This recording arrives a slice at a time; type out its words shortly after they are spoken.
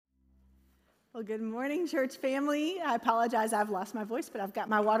Well, good morning, church family. I apologize, I've lost my voice, but I've got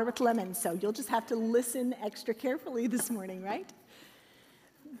my water with lemon, so you'll just have to listen extra carefully this morning, right?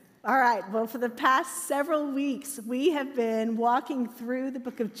 All right, well, for the past several weeks, we have been walking through the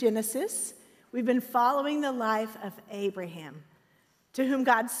book of Genesis. We've been following the life of Abraham, to whom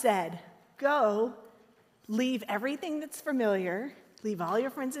God said, go, leave everything that's familiar, leave all your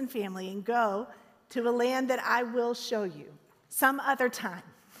friends and family, and go to a land that I will show you some other time.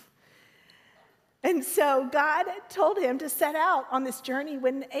 And so God told him to set out on this journey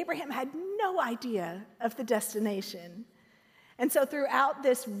when Abraham had no idea of the destination. And so throughout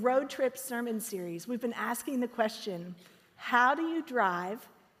this road trip sermon series, we've been asking the question, how do you drive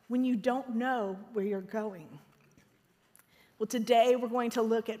when you don't know where you're going? Well, today we're going to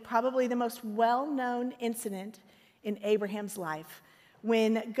look at probably the most well-known incident in Abraham's life,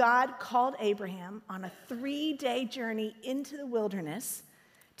 when God called Abraham on a 3-day journey into the wilderness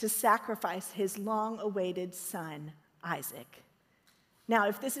to sacrifice his long-awaited son, Isaac. Now,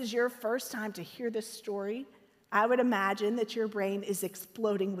 if this is your first time to hear this story, I would imagine that your brain is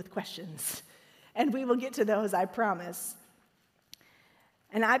exploding with questions. And we will get to those, I promise.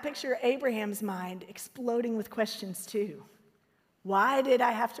 And I picture Abraham's mind exploding with questions too. Why did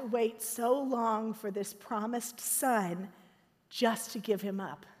I have to wait so long for this promised son just to give him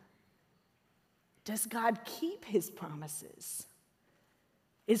up? Does God keep his promises?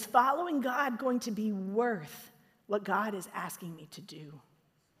 Is following God going to be worth what God is asking me to do?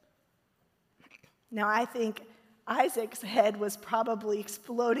 Now, I think Isaac's head was probably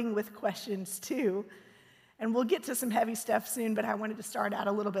exploding with questions too. And we'll get to some heavy stuff soon, but I wanted to start out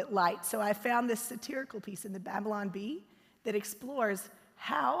a little bit light. So I found this satirical piece in the Babylon Bee that explores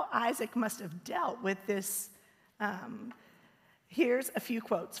how Isaac must have dealt with this. Here's a few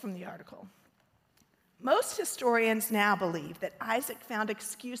quotes from the article. Most historians now believe that Isaac found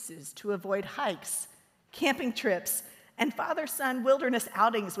excuses to avoid hikes, camping trips, and father-son wilderness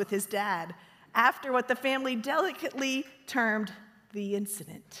outings with his dad after what the family delicately termed the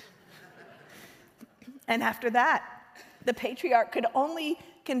incident. And after that, the patriarch could only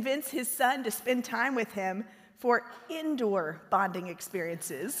convince his son to spend time with him for indoor bonding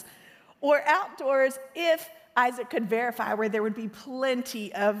experiences or outdoors if Isaac could verify where there would be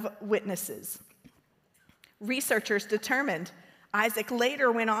plenty of witnesses. Researchers determined Isaac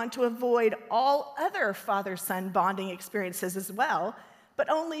later went on to avoid all other father-son bonding experiences as well, but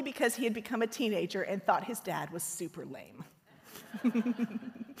only because he had become a teenager and thought his dad was super lame.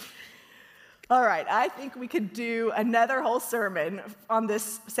 All right, I think we could do another whole sermon on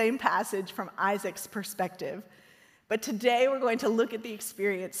this same passage from Isaac's perspective. But today we're going to look at the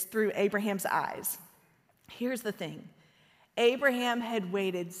experience through Abraham's eyes. Here's the thing. Abraham had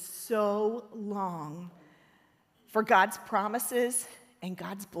waited so long for God's promises and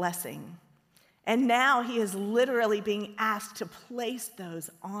God's blessing. And now he is literally being asked to place those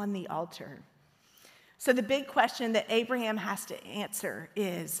on the altar. So the big question that Abraham has to answer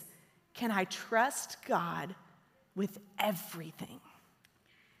is, can I trust God with everything?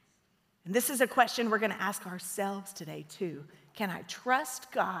 And this is a question we're going to ask ourselves today too. Can I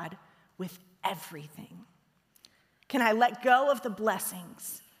trust God with everything? Can I let go of the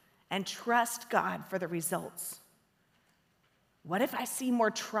blessings and trust God for the results? What if I see more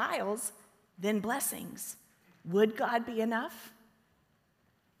trials than blessings? Would God be enough?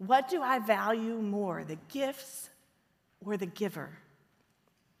 What do I value more, the gifts or the giver?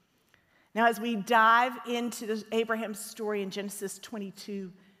 Now, as we dive into Abraham's story in Genesis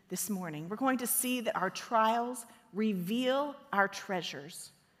 22 this morning, we're going to see that our trials reveal our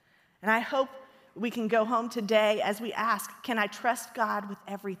treasures. And I hope we can go home today as we ask, can I trust God with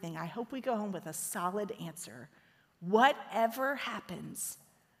everything? I hope we go home with a solid answer. Whatever happens,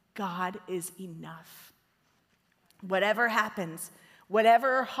 God is enough. Whatever happens,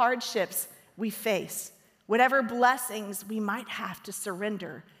 whatever hardships we face, whatever blessings we might have to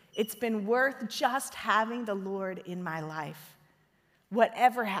surrender, it's been worth just having the Lord in my life.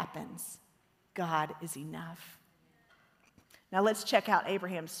 Whatever happens, God is enough. Now let's check out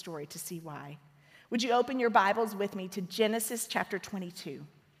Abraham's story to see why. Would you open your Bibles with me to Genesis chapter 22?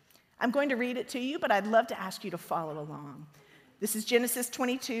 I'm going to read it to you, but I'd love to ask you to follow along. This is Genesis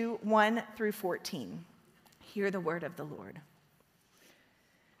 22, 1 through 14. Hear the word of the Lord.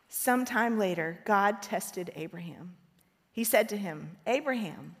 Sometime later, God tested Abraham. He said to him,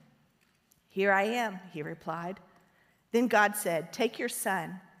 Abraham, here I am, he replied. Then God said, take your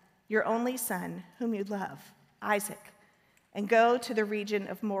son, your only son, whom you love, Isaac, and go to the region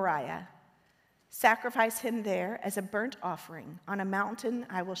of Moriah. Sacrifice him there as a burnt offering on a mountain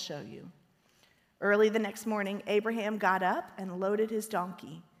I will show you. Early the next morning, Abraham got up and loaded his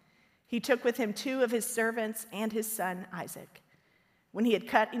donkey. He took with him 2 of his servants and his son Isaac. When he had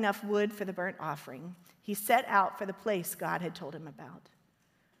cut enough wood for the burnt offering, he set out for the place God had told him about.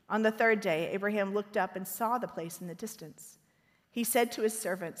 On the 3rd day, Abraham looked up and saw the place in the distance. He said to his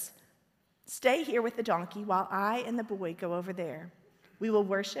servants, "Stay here with the donkey while I and the boy go over there. We will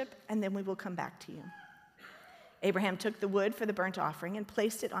worship, and then we will come back to you." Abraham took the wood for the burnt offering and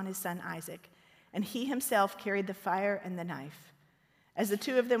placed it on his son Isaac, and he himself carried the fire and the knife. As the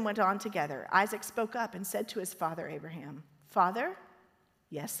 2 of them went on together, Isaac spoke up and said to his father Abraham, "Father?"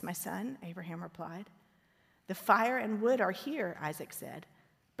 "Yes, my son," Abraham replied. "The fire and wood are here," Isaac said,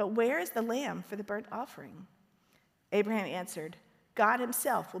 "but where is the lamb for the burnt offering?" Abraham answered, "God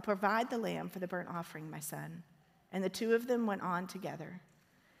himself will provide the lamb for the burnt offering, my son." And the 2 of them went on together.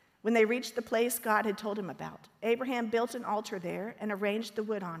 When they reached the place God had told him about, Abraham built an altar there and arranged the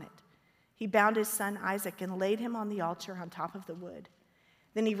wood on it. He bound his son Isaac and laid him on the altar on top of the wood.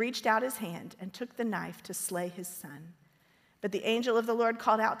 Then he reached out his hand and took the knife to slay his son. But the angel of the Lord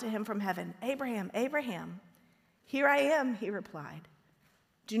called out to him from heaven, "Abraham, Abraham." "Here I am," he replied.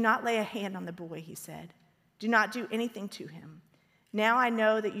 "Do not lay a hand on the boy," he said. "Do not do anything to him. Now I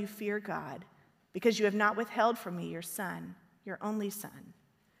know that you fear God, because you have not withheld from me your son, your only son."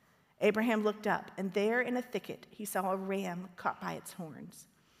 Abraham looked up, and there in a thicket he saw a ram caught by its horns.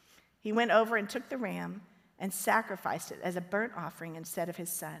 He went over and took the ram and sacrificed it as a burnt offering instead of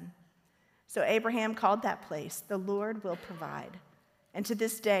his son. So Abraham called that place, "The Lord will provide." And to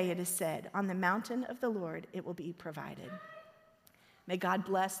this day it is said, "On the mountain of the Lord it will be provided." May God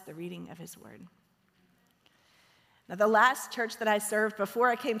bless the reading of his word. Now, the last church that I served before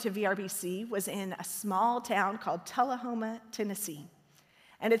I came to VRBC was in a small town called Tullahoma, Tennessee.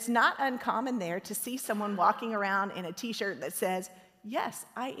 And it's not uncommon there to see someone walking around in a t-shirt that says, "Yes,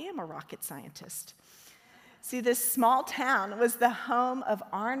 I am a rocket scientist." See, this small town was the home of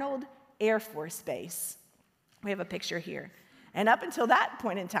Arnold Air Force Base. We have a picture here. And up until that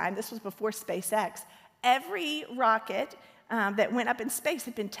point in time, this was before SpaceX, every rocket that went up in space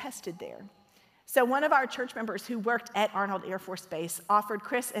had been tested there. So one of our church members who worked at Arnold Air Force Base offered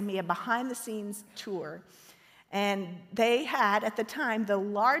Chris and me a behind-the-scenes tour. And they had, at the time, the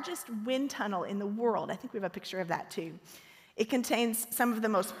largest wind tunnel in the world. I think we have a picture of that, too. It contains some of the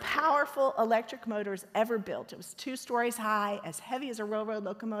most powerful electric motors ever built. It was 2 stories high, as heavy as a railroad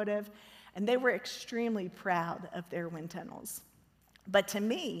locomotive, and they were extremely proud of their wind tunnels. But to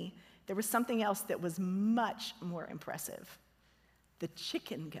me, there was something else that was much more impressive: the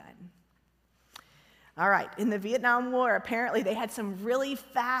chicken gun. All right, in the Vietnam War, apparently they had some really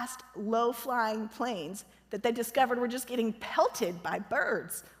fast, low-flying planes that they discovered were just getting pelted by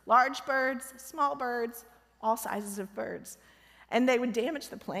birds. Large birds, small birds, all sizes of birds. And they would damage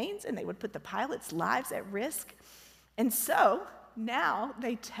the planes, and they would put the pilots' lives at risk. And so now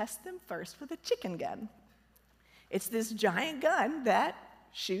they test them first with a chicken gun. It's this giant gun that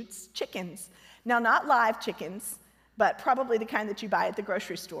shoots chickens. Now, not live chickens, but probably the kind that you buy at the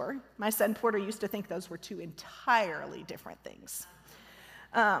grocery store. My son Porter used to think those were 2 entirely different things.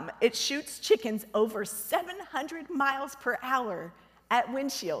 It shoots chickens over 700 miles per hour at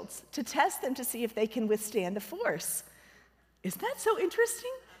windshields to test them to see if they can withstand the force. Isn't that so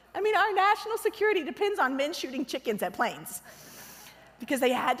interesting? I mean, our national security depends on men shooting chickens at planes because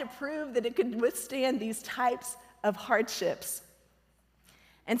they had to prove that it could withstand these types of hardships.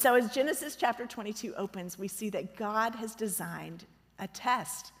 And so as Genesis chapter 22 opens, we see that God has designed a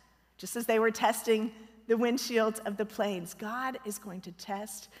test. Just as they were testing the windshields of the planes, God is going to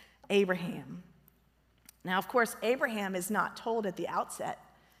test Abraham. Now, of course, Abraham is not told at the outset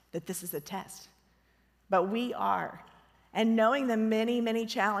that this is a test, but we are. And knowing the many, many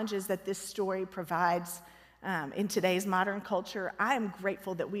challenges that this story provides in today's modern culture, I am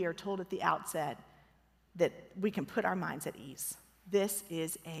grateful that we are told at the outset that we can put our minds at ease. This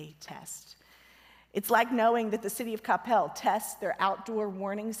is a test. It's like knowing that the city of Coppell tests their outdoor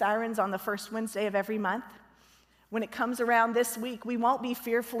warning sirens on the first Wednesday of every month. When it comes around this week, we won't be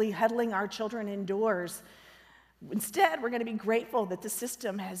fearfully huddling our children indoors. Instead, we're going to be grateful that the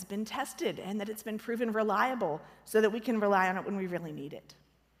system has been tested and that it's been proven reliable so that we can rely on it when we really need it.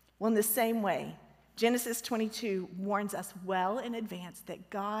 Well, in the same way, Genesis 22 warns us well in advance that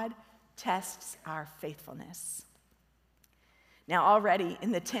God tests our faithfulness. Now, already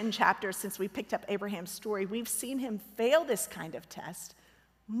in the 10 chapters since we picked up Abraham's story, we've seen him fail this kind of test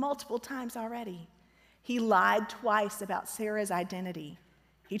multiple times already. He lied twice about Sarah's identity.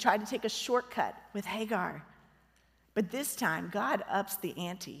 He tried to take a shortcut with Hagar. But this time, God ups the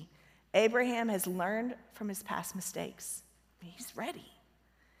ante. Abraham has learned from his past mistakes. He's ready.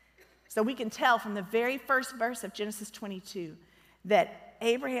 So we can tell from the very first verse of Genesis 22 that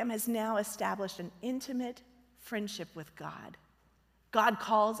Abraham has now established an intimate friendship with God. God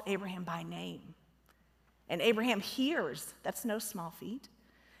calls Abraham by name. And Abraham hears. That's no small feat.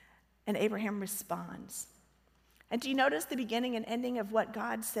 And Abraham responds. And do you notice the beginning and ending of what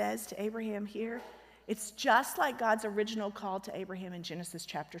God says to Abraham here? It's just like God's original call to Abraham in Genesis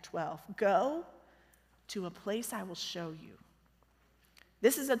chapter 12. Go to a place I will show you.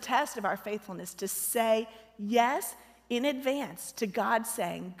 This is a test of our faithfulness to say yes in advance to God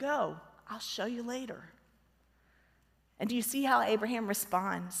saying, go, I'll show you later. And do you see how Abraham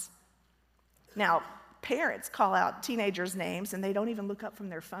responds? Now, parents call out teenagers' names and they don't even look up from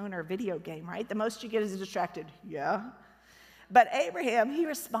their phone or video game, right? The most you get is a distracted, yeah. But Abraham, he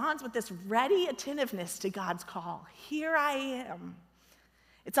responds with this ready attentiveness to God's call. Here I am.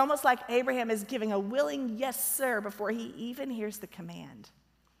 It's almost like Abraham is giving a willing yes, sir, before he even hears the command.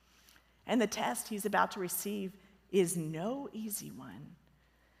 And the test he's about to receive is no easy one.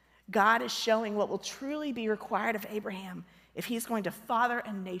 God is showing what will truly be required of Abraham if he's going to father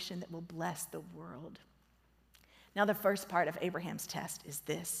a nation that will bless the world. Now, the first part of Abraham's test is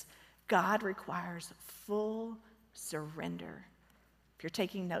this: God requires full surrender. If you're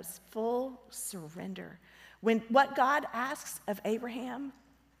taking notes, full surrender. When what God asks of Abraham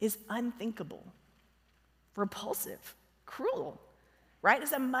is unthinkable, repulsive, cruel, right?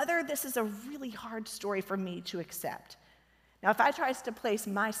 As a mother, this is a really hard story for me to accept. Now, if I try to place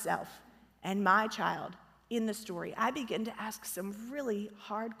myself and my child in the story, I begin to ask some really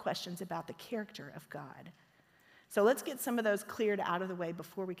hard questions about the character of God. So let's get some of those cleared out of the way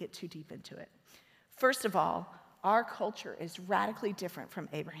before we get too deep into it. First of all, our culture is radically different from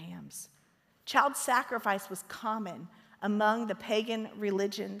Abraham's. Child sacrifice was common among the pagan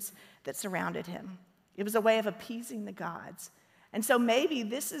religions that surrounded him. It was a way of appeasing the gods. And so maybe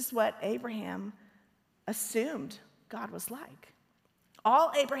this is what Abraham assumed God was like.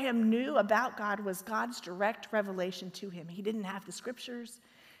 All Abraham knew about God was God's direct revelation to him. He didn't have the scriptures.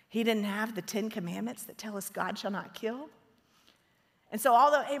 He didn't have the 10 Commandments that tell us God shall not kill. And so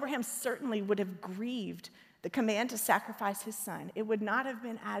although Abraham certainly would have grieved the command to sacrifice his son, it would not have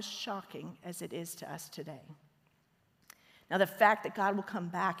been as shocking as it is to us today. Now, the fact that God will come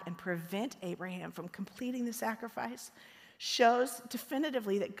back and prevent Abraham from completing the sacrifice shows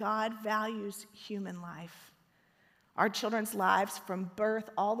definitively that God values human life. Our children's lives from birth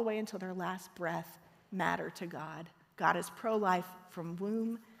all the way until their last breath matter to God. God is pro-life from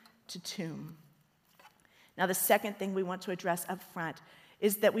womb to tomb. Now, the second thing we want to address up front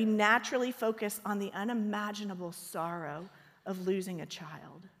is that we naturally focus on the unimaginable sorrow of losing a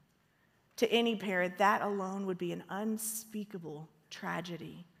child. To any parent, that alone would be an unspeakable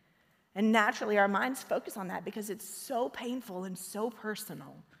tragedy. And naturally, our minds focus on that because it's so painful and so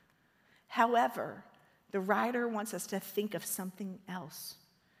personal. However, the writer wants us to think of something else.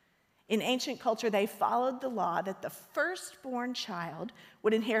 In ancient culture, they followed the law that the firstborn child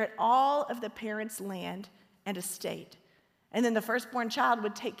would inherit all of the parent's land and estate. And then the firstborn child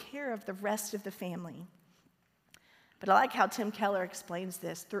would take care of the rest of the family. But I like how Tim Keller explains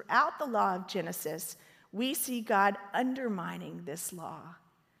this. Throughout the law of Genesis, we see God undermining this law.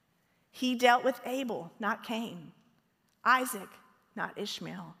 He dealt with Abel, not Cain. Isaac, not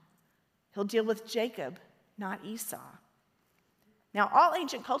Ishmael. He'll deal with Jacob, not Esau. Now, all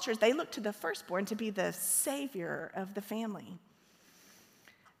ancient cultures, they look to the firstborn to be the savior of the family.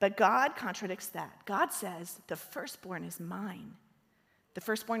 But God contradicts that. God says, the firstborn is mine. The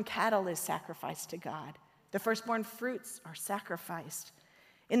firstborn cattle is sacrificed to God. The firstborn fruits are sacrificed.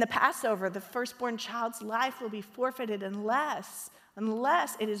 In the Passover, the firstborn child's life will be forfeited unless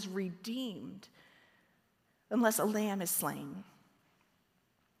it is redeemed, unless a lamb is slain.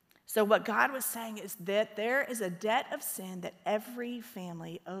 So what God was saying is that there is a debt of sin that every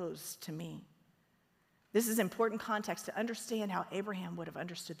family owes to me. This is important context to understand how Abraham would have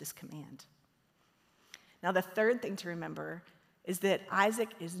understood this command. Now, the third thing to remember is that Isaac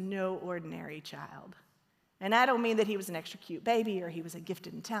is no ordinary child. And I don't mean that he was an extra cute baby or he was a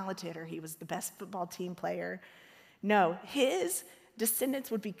gifted and talented or he was the best football team player. No, his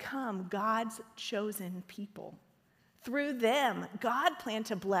descendants would become God's chosen people. Through them, God planned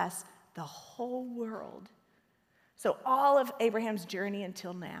to bless the whole world. So all of Abraham's journey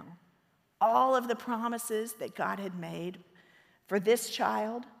until now, all of the promises that God had made for this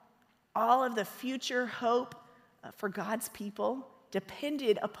child, all of the future hope for God's people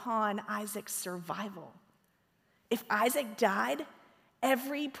depended upon Isaac's survival. If Isaac died,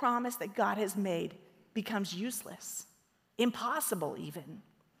 every promise that God has made becomes useless, impossible even.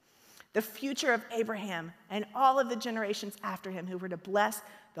 The future of Abraham and all of the generations after him who were to bless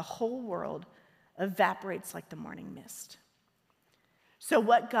the whole world evaporates like the morning mist. So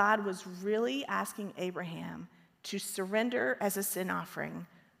what God was really asking Abraham to surrender as a sin offering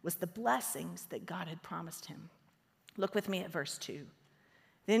was the blessings that God had promised him. Look with me at verse 2.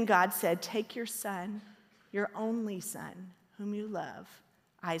 Then God said, "Take your son, your only son, whom you love,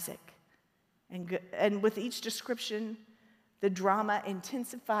 Isaac." And with each description, the drama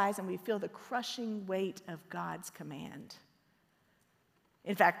intensifies and we feel the crushing weight of God's command.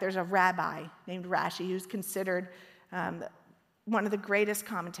 In fact, there's a rabbi named Rashi who's considered one of the greatest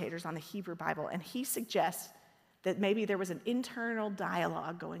commentators on the Hebrew Bible, and he suggests that maybe there was an internal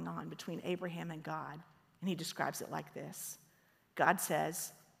dialogue going on between Abraham and God, and he describes it like this. God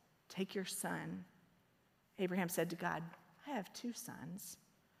says, "Take your son." Abraham said to God, "I have 2 sons."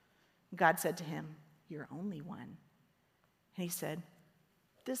 God said to him, "You're only one." And he said,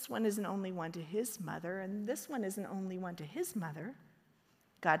 "This one is an only one to his mother, and this one is an only one to his mother."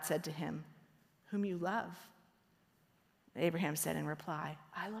 God said to him, "Whom you love?" Abraham said in reply,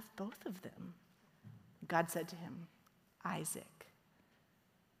 "I love both of them." God said to him, "Isaac."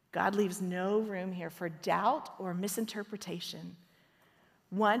 God leaves no room here for doubt or misinterpretation.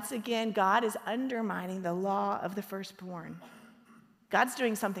 Once again, God is undermining the law of the firstborn. God's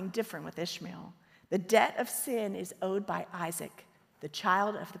doing something different with Ishmael. The debt of sin is owed by Isaac, the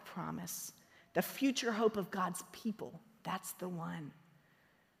child of the promise, the future hope of God's people. That's the one.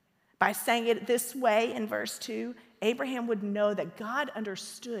 By saying it this way in verse 2, Abraham would know that God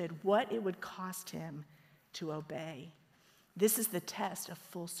understood what it would cost him to obey. This is the test of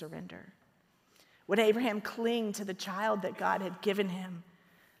full surrender. Would Abraham cling to the child that God had given him,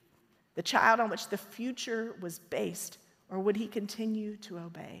 the child on which the future was based, or would he continue to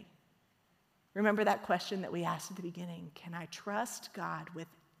obey? Remember that question that we asked at the beginning, can I trust God with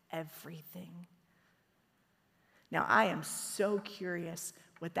everything? Now, I am so curious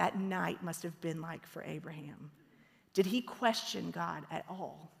what that night must have been like for Abraham. Did he question God at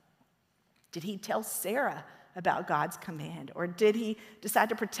all? Did he tell Sarah about God's command? Or did he decide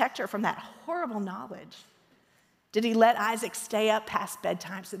to protect her from that horrible knowledge? Did he let Isaac stay up past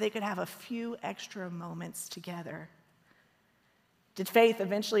bedtime so they could have a few extra moments together? Did faith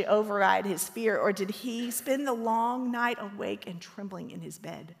eventually override his fear, or did he spend the long night awake and trembling in his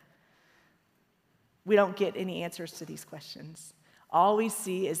bed? We don't get any answers to these questions. All we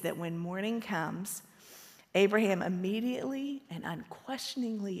see is that when morning comes, Abraham immediately and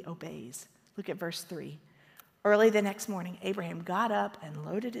unquestioningly obeys. Look at verse 3. Early the next morning, Abraham got up and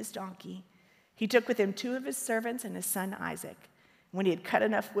loaded his donkey. He took with him 2 of his servants and his son Isaac. When he had cut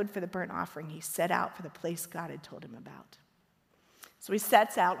enough wood for the burnt offering, he set out for the place God had told him about. So he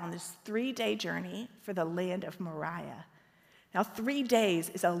sets out on this 3-day journey for the land of Moriah. Now, 3 days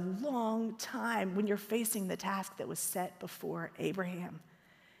is a long time when you're facing the task that was set before Abraham.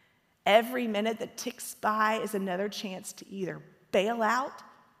 Every minute that ticks by is another chance to either bail out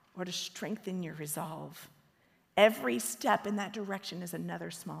or to strengthen your resolve. Every step in that direction is another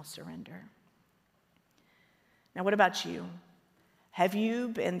small surrender. Now, what about you? Have you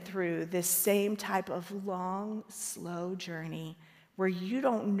been through this same type of long, slow journey where you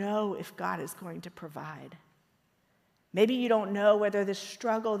don't know if God is going to provide? Maybe you don't know whether the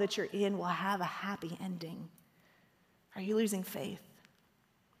struggle that you're in will have a happy ending. Are you losing faith?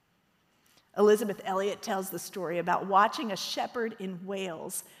 Elizabeth Elliot tells the story about watching a shepherd in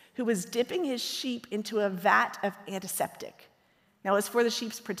Wales who was dipping his sheep into a vat of antiseptic. Now, it's for the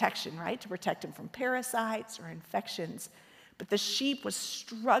sheep's protection, right? To protect them from parasites or infections. But the sheep was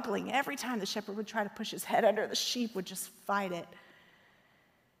struggling. Every time the shepherd would try to push his head under, the sheep would just fight it.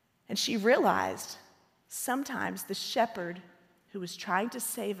 And she realized sometimes the shepherd who is trying to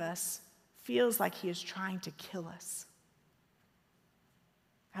save us feels like he is trying to kill us.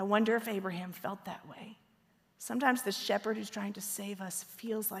 I wonder if Abraham felt that way. Sometimes the shepherd who's trying to save us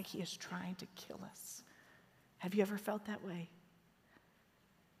feels like he is trying to kill us. Have you ever felt that way?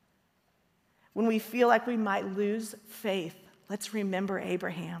 When we feel like we might lose faith, let's remember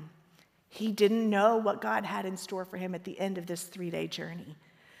Abraham. He didn't know what God had in store for him at the end of this 3-day journey.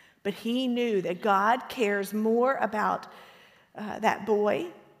 But he knew that God cares more about that boy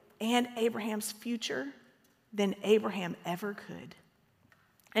and Abraham's future than Abraham ever could.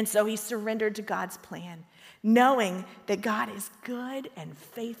 And so he surrendered to God's plan, knowing that God is good and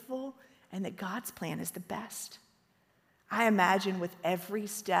faithful and that God's plan is the best. I imagine with every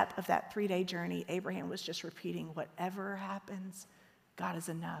step of that 3-day journey, Abraham was just repeating, whatever happens, God is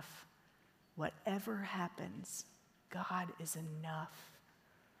enough. Whatever happens, God is enough.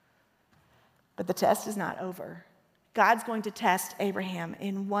 But the test is not over. God's going to test Abraham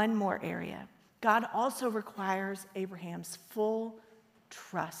in one more area. God also requires Abraham's full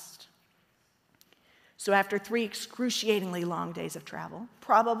trust. So after 3 excruciatingly long days of travel,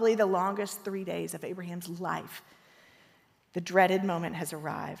 probably the longest 3 days of Abraham's life, the dreaded moment has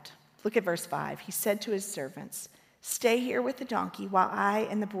arrived. Look at verse 5. He said to his servants, "Stay here with the donkey while I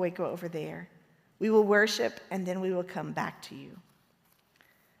and the boy go over there. We will worship, and then we will come back to you."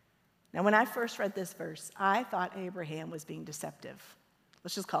 Now, when I first read this verse, I thought Abraham was being deceptive.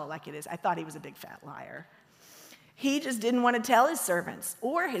 Let's just call it like it is. I thought he was a big fat liar. He just didn't want to tell his servants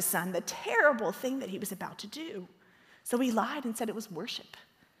or his son the terrible thing that he was about to do. So he lied and said it was worship.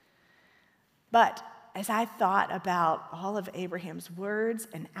 But as I thought about all of Abraham's words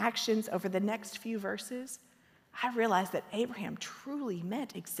and actions over the next few verses, I realized that Abraham truly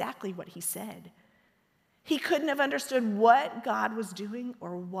meant exactly what he said. He couldn't have understood what God was doing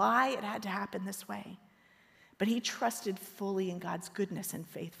or why it had to happen this way. But he trusted fully in God's goodness and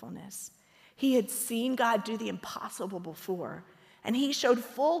faithfulness. He had seen God do the impossible before, and he showed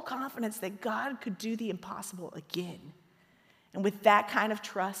full confidence that God could do the impossible again. And with that kind of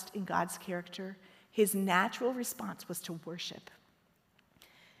trust in God's character, his natural response was to worship.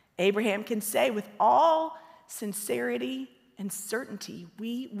 Abraham can say with all sincerity and certainty,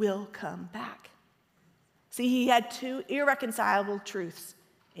 "We will come back." See, he had 2 irreconcilable truths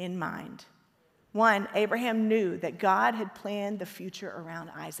in mind. One, Abraham knew that God had planned the future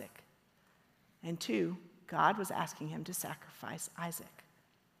around Isaac. And 2, God was asking him to sacrifice Isaac.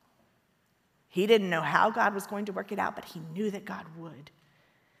 He didn't know how God was going to work it out, but he knew that God would.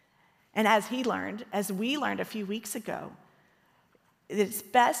 And as we learned a few weeks ago, it's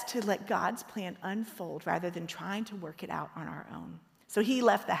best to let God's plan unfold rather than trying to work it out on our own. So he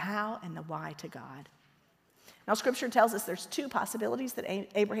left the how and the why to God. Now, Scripture tells us there's 2 possibilities that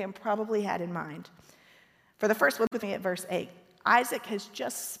Abraham probably had in mind. For the first one, looking at verse 8, Isaac has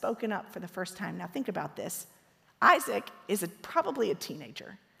just spoken up for the first time. Now, think about this. Isaac is probably a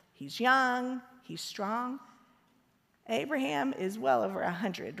teenager. He's young, he's strong. Abraham is well over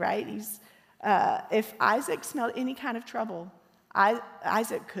 100, right? If Isaac smelled any kind of trouble,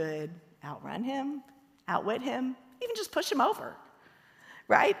 Isaac could outrun him, outwit him, even just push him over,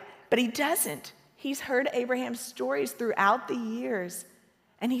 right? But he doesn't. He's heard Abraham's stories throughout the years,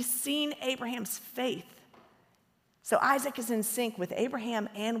 and he's seen Abraham's faith. So Isaac is in sync with Abraham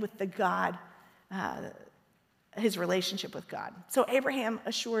and with the God, his relationship with God. So Abraham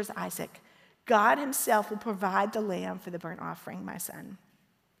assures Isaac, "God himself will provide the lamb for the burnt offering, my son."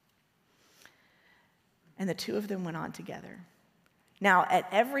 And the 2 of them went on together. Now,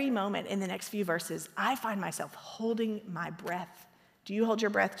 at every moment in the next few verses, I find myself holding my breath. Do you hold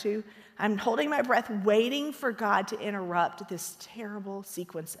your breath too? I'm holding my breath, waiting for God to interrupt this terrible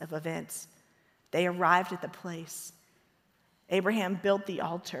sequence of events. They arrived at the place. Abraham built the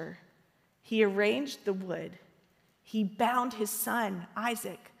altar. He arranged the wood. He bound his son,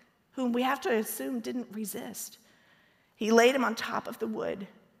 Isaac, whom we have to assume didn't resist. He laid him on top of the wood.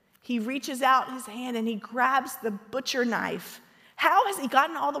 He reaches out his hand and he grabs the butcher knife. How has he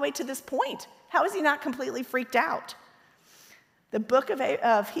gotten all the way to this point? How is he not completely freaked out? The book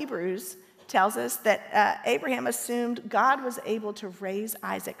of Hebrews tells us that Abraham assumed God was able to raise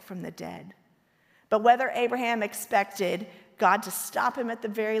Isaac from the dead. But whether Abraham expected God to stop him at the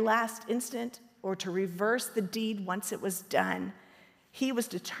very last instant or to reverse the deed once it was done, he was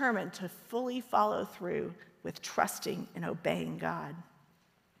determined to fully follow through with trusting and obeying God.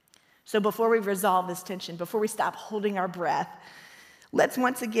 So before we resolve this tension, before we stop holding our breath, let's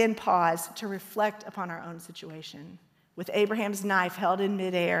once again pause to reflect upon our own situation. With Abraham's knife held in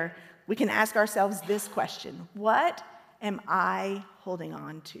midair, we can ask ourselves this question: what am I holding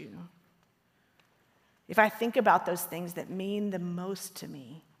on to? If I think about those things that mean the most to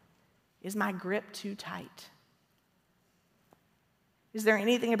me, is my grip too tight? Is there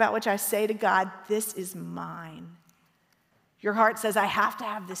anything about which I say to God, "This is mine"? Your heart says, "I have to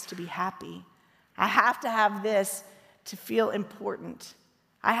have this to be happy. I have to have this to feel important.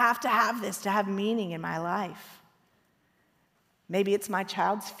 I have to have this to have meaning in my life." Maybe it's my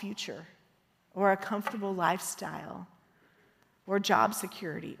child's future, or a comfortable lifestyle, or job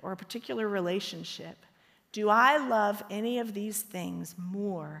security, or a particular relationship. Do I love any of these things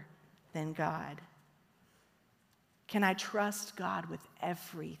more than God? Can I trust God with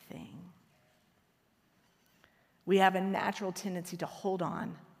everything? We have a natural tendency to hold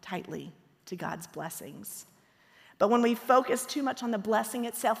on tightly to God's blessings. But when we focus too much on the blessing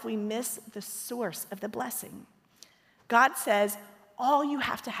itself, we miss the source of the blessing. God says, all you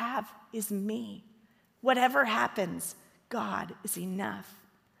have to have is me. Whatever happens, God is enough.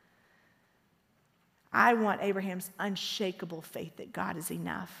 I want Abraham's unshakable faith that God is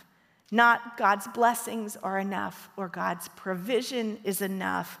enough. Not God's blessings are enough or God's provision is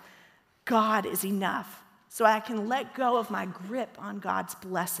enough. God is enough, so I can let go of my grip on God's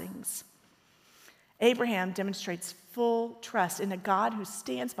blessings. Abraham demonstrates full trust in a God who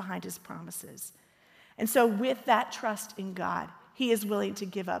stands behind his promises. And so with that trust in God, he is willing to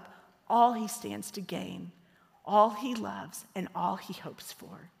give up all he stands to gain, all he loves, and all he hopes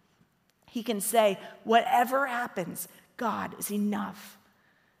for. He can say, whatever happens, God is enough.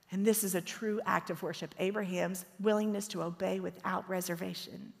 And this is a true act of worship, Abraham's willingness to obey without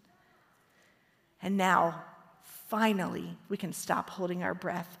reservation. And now, finally, we can stop holding our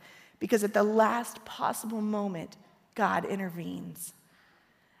breath, because at the last possible moment, God intervenes.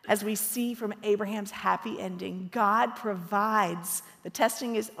 As we see from Abraham's happy ending, God provides. The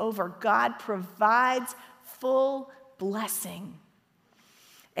testing is over. God provides full blessing.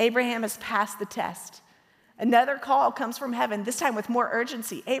 Abraham has passed the test. Another call comes from heaven, this time with more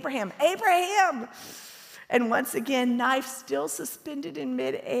urgency. Abraham, Abraham! And once again, knife still suspended in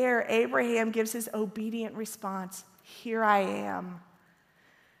midair, Abraham gives his obedient response, here I am.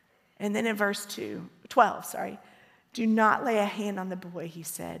 And then in verse 12, do not lay a hand on the boy, he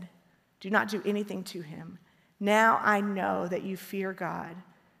said. Do not do anything to him. Now I know that you fear God,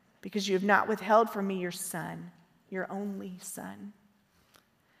 because you have not withheld from me your son, your only son.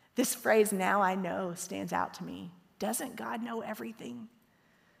 This phrase, now I know, stands out to me. Doesn't God know everything?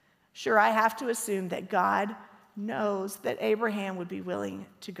 Sure, I have to assume that God knows that Abraham would be willing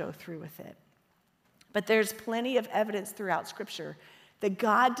to go through with it. But there's plenty of evidence throughout Scripture that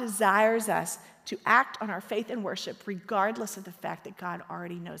God desires us to act on our faith and worship regardless of the fact that God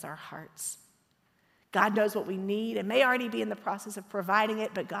already knows our hearts. God knows what we need and may already be in the process of providing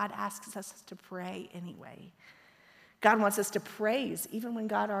it, but God asks us to pray anyway. God wants us to praise even when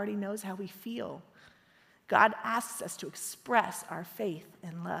God already knows how we feel. God asks us to express our faith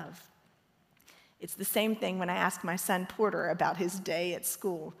and love. It's the same thing when I ask my son Porter about his day at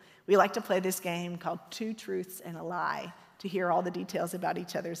school. We like to play this game called Two Truths and a Lie to hear all the details about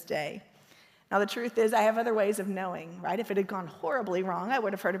each other's day. Now, the truth is, I have other ways of knowing, right? If it had gone horribly wrong, I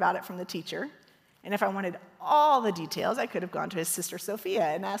would have heard about it from the teacher. And if I wanted all the details, I could have gone to his sister Sophia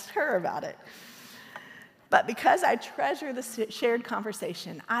and asked her about it. But because I treasure the shared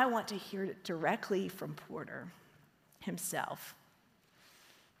conversation, I want to hear it directly from Porter himself.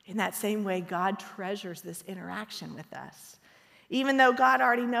 In that same way, God treasures this interaction with us. Even though God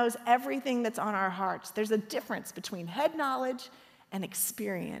already knows everything that's on our hearts, there's a difference between head knowledge and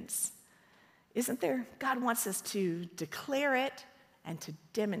experience. Isn't there? God wants us to declare it and to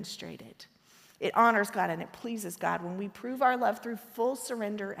demonstrate it. It honors God and it pleases God when we prove our love through full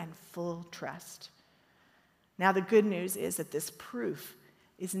surrender and full trust. Now, the good news is that this proof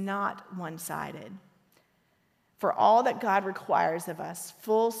is not one-sided. For all that God requires of us,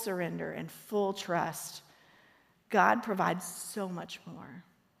 full surrender and full trust, God provides so much more.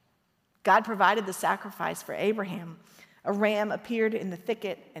 God provided the sacrifice for Abraham. A ram appeared in the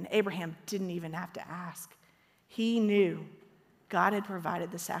thicket, and Abraham didn't even have to ask. He knew God had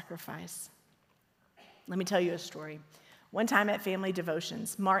provided the sacrifice. Let me tell you a story. One time at family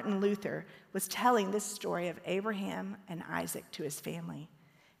devotions, Martin Luther was telling this story of Abraham and Isaac to his family.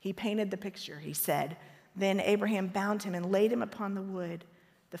 He painted the picture. He said, "Then Abraham bound him and laid him upon the wood.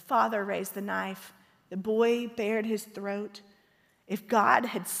 The father raised the knife. The boy bared his throat. If God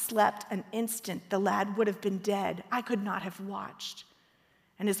had slept an instant, the lad would have been dead. I could not have watched."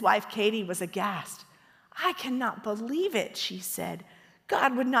 And his wife, Katie, was aghast. "I cannot believe it," she said.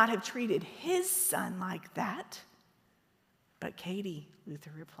 "God would not have treated his son like that." "But Katie,"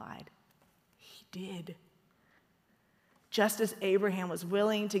 Luther replied, "he did." Just as Abraham was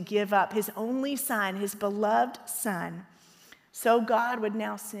willing to give up his only son, his beloved son, so God would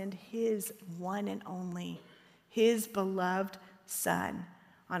now send his one and only, his beloved son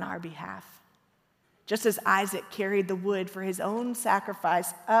on our behalf. Just as Isaac carried the wood for his own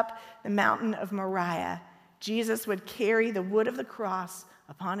sacrifice up the mountain of Moriah, Jesus would carry the wood of the cross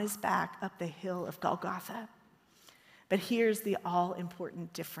upon his back up the hill of Golgotha. But here's the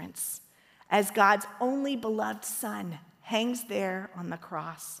all-important difference. As God's only beloved son hangs there on the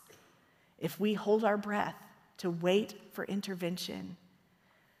cross, if we hold our breath to wait for intervention,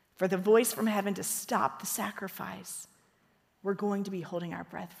 for the voice from heaven to stop the sacrifice, we're going to be holding our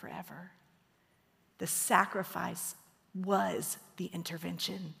breath forever. The sacrifice was the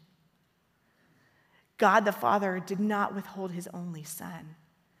intervention. God the Father did not withhold his only son.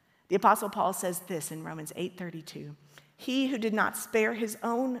 The Apostle Paul says this in Romans 8:32, "He who did not spare his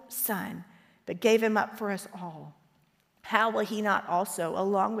own son, but gave him up for us all, how will he not also,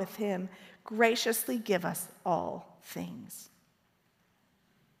 along with him, graciously give us all things?"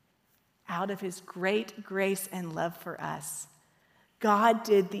 Out of his great grace and love for us, God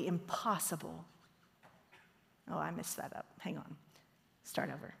did the impossible. Oh, I messed that up. Hang on. Start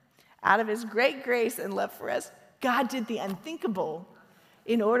over. Out of his great grace and love for us, God did the unthinkable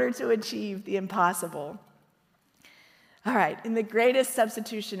in order to achieve the impossible. All right, in the greatest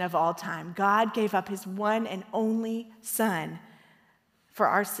substitution of all time, God gave up his one and only Son for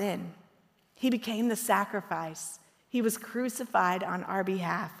our sin. He became the sacrifice. He was crucified on our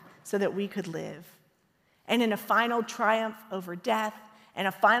behalf so that we could live. And in a final triumph over death and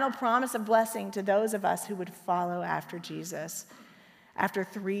a final promise of blessing to those of us who would follow after Jesus, after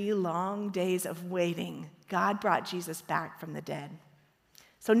 3 long days of waiting, God brought Jesus back from the dead.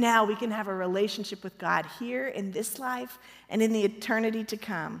 So now we can have a relationship with God here in this life and in the eternity to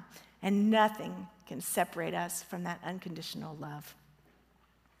come, and nothing can separate us from that unconditional love.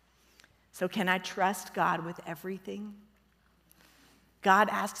 So can I trust God with everything? God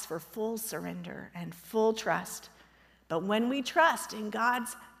asks for full surrender and full trust. But when we trust in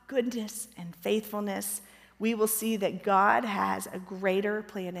God's goodness and faithfulness, we will see that God has a greater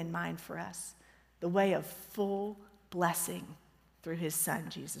plan in mind for us, the way of full blessing through his Son,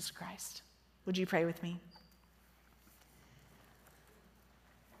 Jesus Christ. Would you pray with me?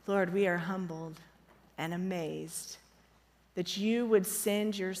 Lord, we are humbled and amazed that you would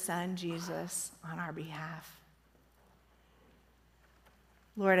send your Son, Jesus, on our behalf.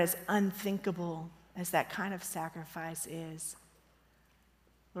 Lord, as unthinkable as that kind of sacrifice is,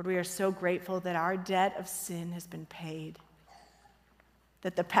 Lord, we are so grateful that our debt of sin has been paid,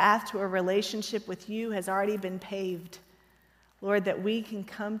 that the path to a relationship with you has already been paved. Lord, that we can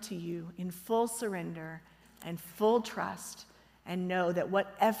come to you in full surrender and full trust and know that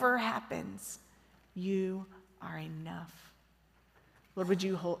whatever happens, you are enough. Lord, would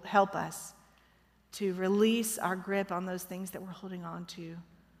you help us to release our grip on those things that we're holding on to,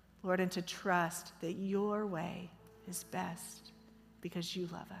 Lord, and to trust that your way is best because you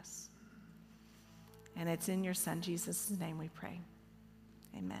love us. And it's in your Son, Jesus' name we pray.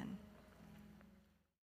 Amen.